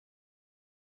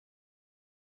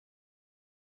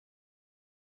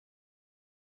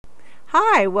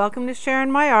Hi, welcome to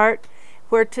SharonMyART,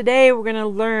 where today we're going to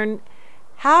learn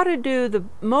how to do the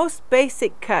most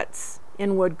basic cuts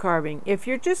in wood carving. If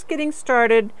you're just getting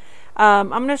started, I'm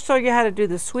going to show you how to do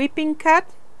the sweeping cut,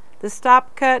 the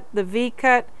stop cut, the V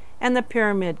cut, and the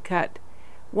pyramid cut.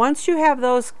 Once you have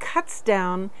those cuts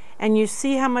down and you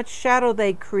see how much shadow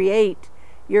they create,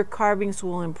 your carvings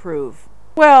will improve.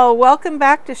 Well, welcome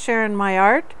back to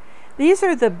SharonMyART. These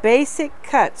are the basic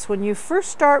cuts. When you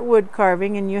first start wood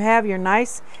carving and you have your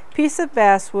nice piece of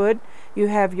basswood, you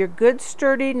have your good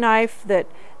sturdy knife that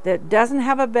doesn't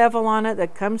have a bevel on it,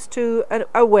 that comes to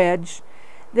a wedge,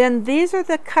 then these are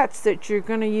the cuts that you're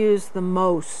going to use the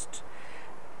most.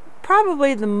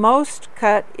 Probably the most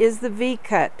cut is the V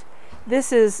cut.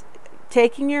 This is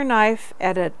taking your knife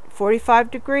at a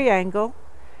 45-degree angle,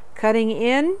 cutting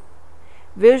in,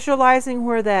 visualizing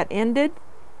where that ended,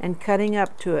 and cutting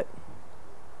up to it.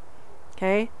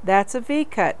 Okay, that's a V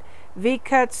cut. V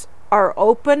cuts are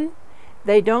open.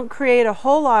 They don't create a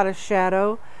whole lot of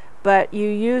shadow, but you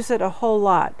use it a whole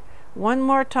lot. One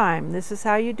more time, this is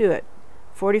how you do it.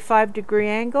 45-degree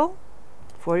angle,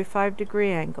 45-degree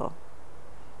angle.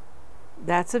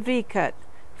 That's a V cut.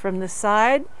 From the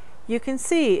side, you can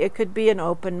see it could be an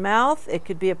open mouth, it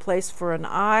could be a place for an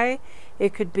eye,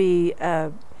 it could be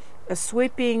a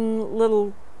sweeping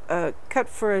little cut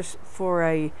for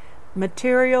a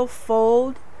material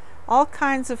fold, all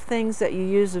kinds of things that you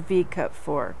use a V cut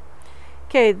for.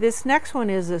 Okay, this next one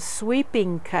is a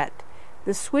sweeping cut.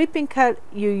 The sweeping cut,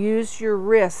 you use your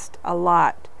wrist a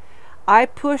lot. I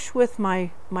push with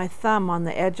my thumb on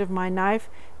the edge of my knife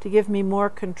to give me more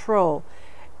control.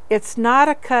 It's not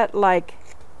a cut like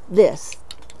this.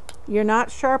 You're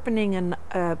not sharpening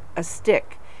a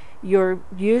stick. You're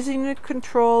using the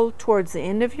control towards the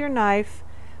end of your knife,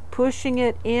 pushing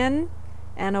it in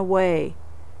and away.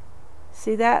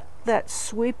 See that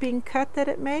sweeping cut that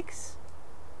it makes?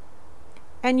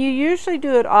 And you usually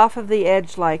do it off of the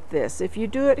edge like this. If you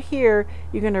do it here,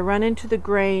 you're going to run into the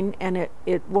grain and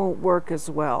it won't work as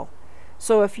well.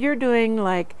 So if you're doing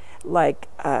like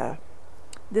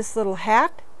this little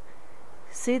hat,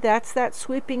 see, that's that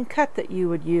sweeping cut that you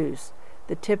would use.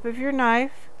 The tip of your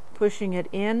knife, pushing it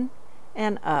in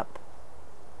and up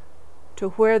to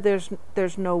where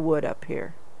there's no wood up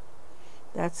here.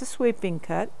 That's a sweeping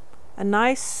cut. A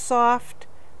nice soft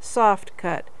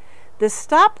cut. The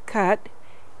stop cut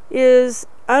is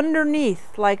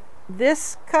underneath, like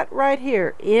this cut right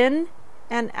here, in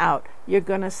and out. You're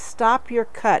going to stop your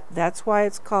cut. That's why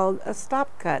it's called a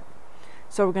stop cut.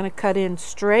 So we're going to cut in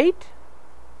straight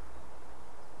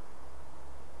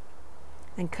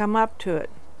and come up to it.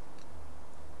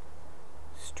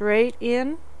 Straight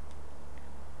in,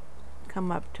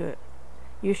 come up to it.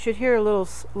 You should hear a little.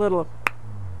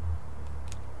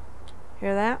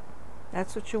 Hear that?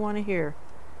 That's what you want to hear.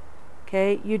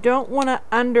 Okay, you don't want to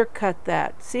undercut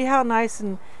that. See how nice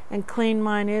and clean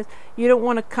mine is? You don't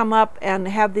want to come up and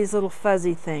have these little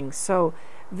fuzzy things. So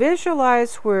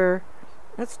visualize where,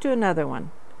 let's do another one.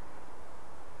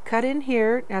 Cut in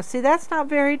here. Now see, that's not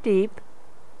very deep.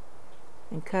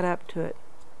 And cut up to it.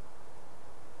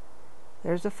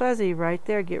 There's a fuzzy right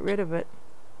there. Get rid of it.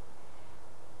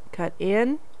 Cut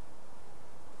in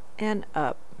and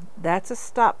up. That's a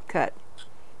stop cut.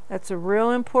 That's a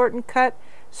real important cut.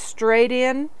 Straight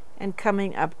in and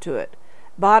coming up to it.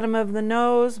 Bottom of the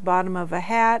nose, bottom of a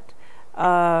hat.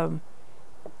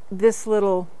 This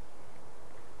little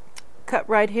cut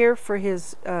right here for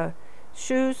his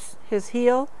shoes, his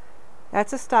heel.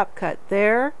 That's a stop cut.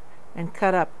 There and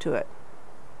cut up to it.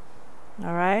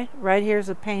 All right, right here's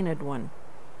a painted one.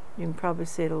 You can probably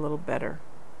see it a little better.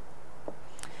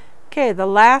 Okay, the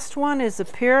last one is a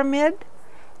pyramid,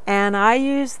 and I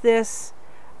use this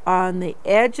on the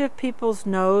edge of people's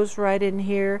nose right in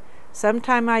here.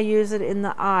 Sometimes I use it in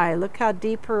the eye. Look how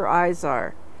deep her eyes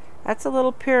are. That's a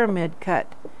little pyramid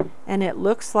cut, and it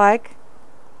looks like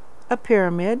a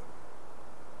pyramid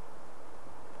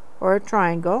or a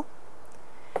triangle.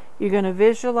 You're going to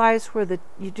visualize where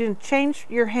you can change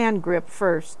your hand grip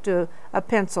first to a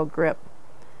pencil grip.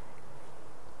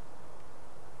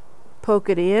 Poke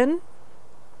it in,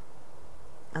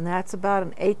 and that's about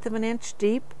 1/8 of an inch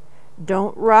deep.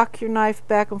 Don't rock your knife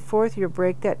back and forth, you'll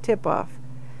break that tip off.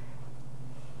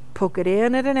 Poke it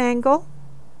in at an angle.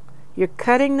 You're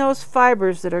cutting those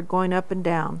fibers that are going up and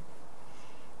down.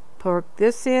 Poke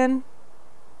this in,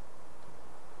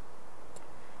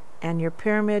 and your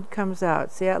pyramid comes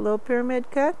out. See that little pyramid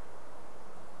cut?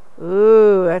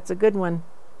 Ooh, that's a good one. Do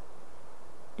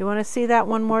you want to see that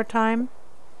one more time?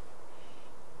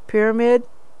 Pyramid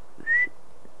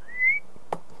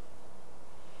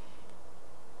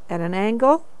at an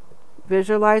angle.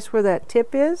 Visualize where that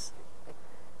tip is.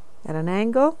 at an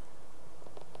angle.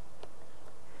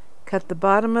 Cut the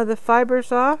bottom of the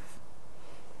fibers off,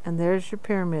 and there's your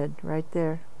pyramid right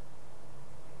there.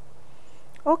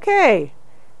 Okay,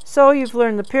 so you've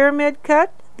learned the pyramid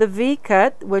cut, the V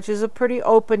cut, which is a pretty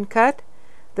open cut,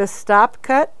 the stop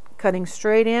cut, cutting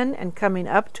straight in and coming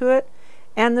up to it,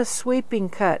 and the sweeping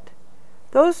cut.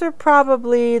 Those are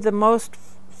probably the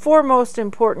four most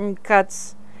important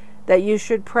cuts that you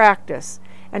should practice.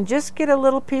 And just get a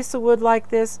little piece of wood like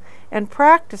this and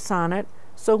practice on it,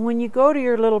 so when you go to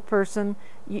your little person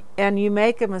and you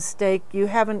make a mistake, you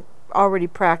haven't already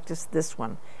practiced this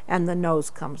one and the nose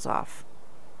comes off.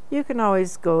 You can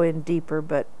always go in deeper,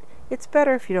 but it's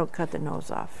better if you don't cut the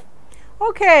nose off.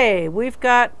 Okay, we've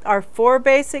got our 4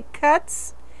 basic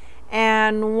cuts,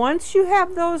 and once you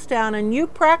have those down and you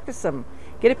practice them,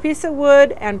 get a piece of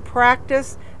wood and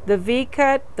practice the V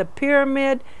cut, the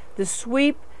pyramid, the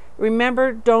sweep.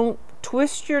 Remember, don't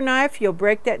twist your knife, you'll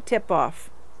break that tip off.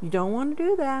 You don't want to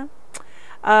do that.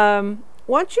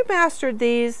 Once you mastered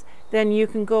these, then you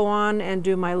can go on and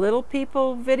do my little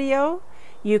people video.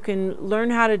 You can learn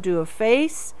how to do a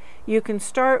face. You can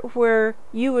start where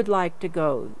you would like to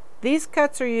go. These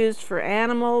cuts are used for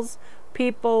animals,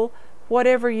 people,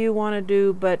 whatever you want to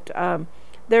do, but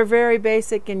they're very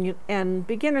basic, and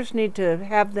beginners need to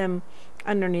have them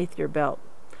underneath your belt.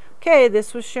 Okay,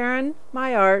 this was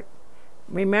SharonMyART.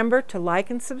 Remember to like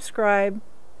and subscribe,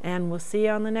 and we'll see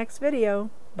you on the next video.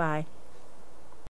 Bye.